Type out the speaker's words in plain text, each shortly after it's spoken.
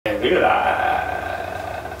And we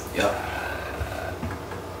live. Yep.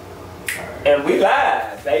 And we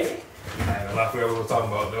live, baby. Man, a lot of what we were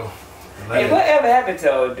talking about though. Hey, whatever happened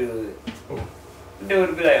to old dude? Dude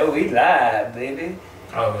would be like, oh, we live, baby.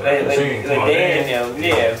 Oh, like Dan,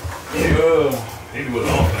 yeah. He do his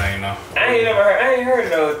own thing now. I ain't heard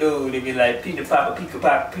of no dude. They be like Peter Papa, Pika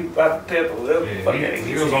Papa, Pika Papa Pepper, whatever the fuck that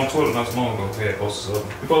he was on Twitter not so long ago. He had posted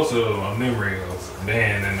something. He posted a memory of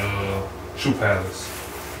Dan and Shoe Palace.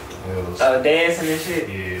 Dancing and shit.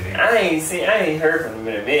 Yeah. I ain't heard from him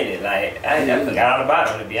in a minute. Like I forgot all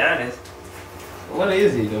about him, to be honest. What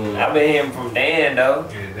is he doing? I've been hearing from Dan though.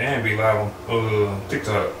 Yeah, Dan be live on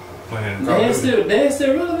TikTok playing. Dan still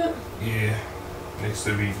relevant? Yeah, they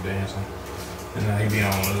still be dancing. And now he be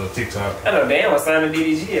on TikTok. I know Dan was signed to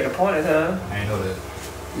DDG at a point in time. I ain't know that.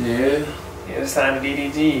 Yeah. He was signed to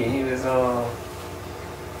DDG. He was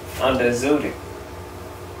under Zootic.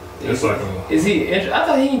 It's like is he? I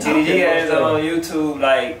thought he ain't talking. DDG has his own YouTube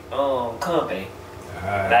company.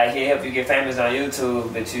 Like he help you get famous on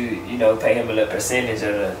YouTube, but you know pay him a little percentage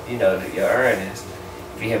of the your earnings.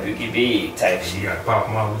 If he help you get big type shit. You got pop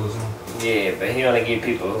models or something. Yeah, but he only get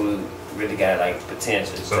people who really got like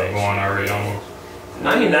potential. Something going already almost.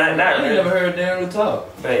 I ain't never heard Dan Rue talk.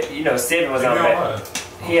 But Seven was on back.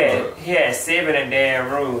 He had Seven and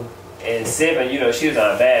Dan Rue, and Seven, she was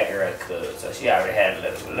on Bad Girl Club, so she already had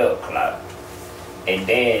a little clout. And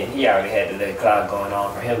then he already had the little clout going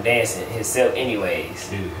on for him dancing himself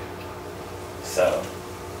anyways. Yeah. So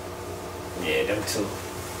yeah, them two.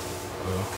 Well.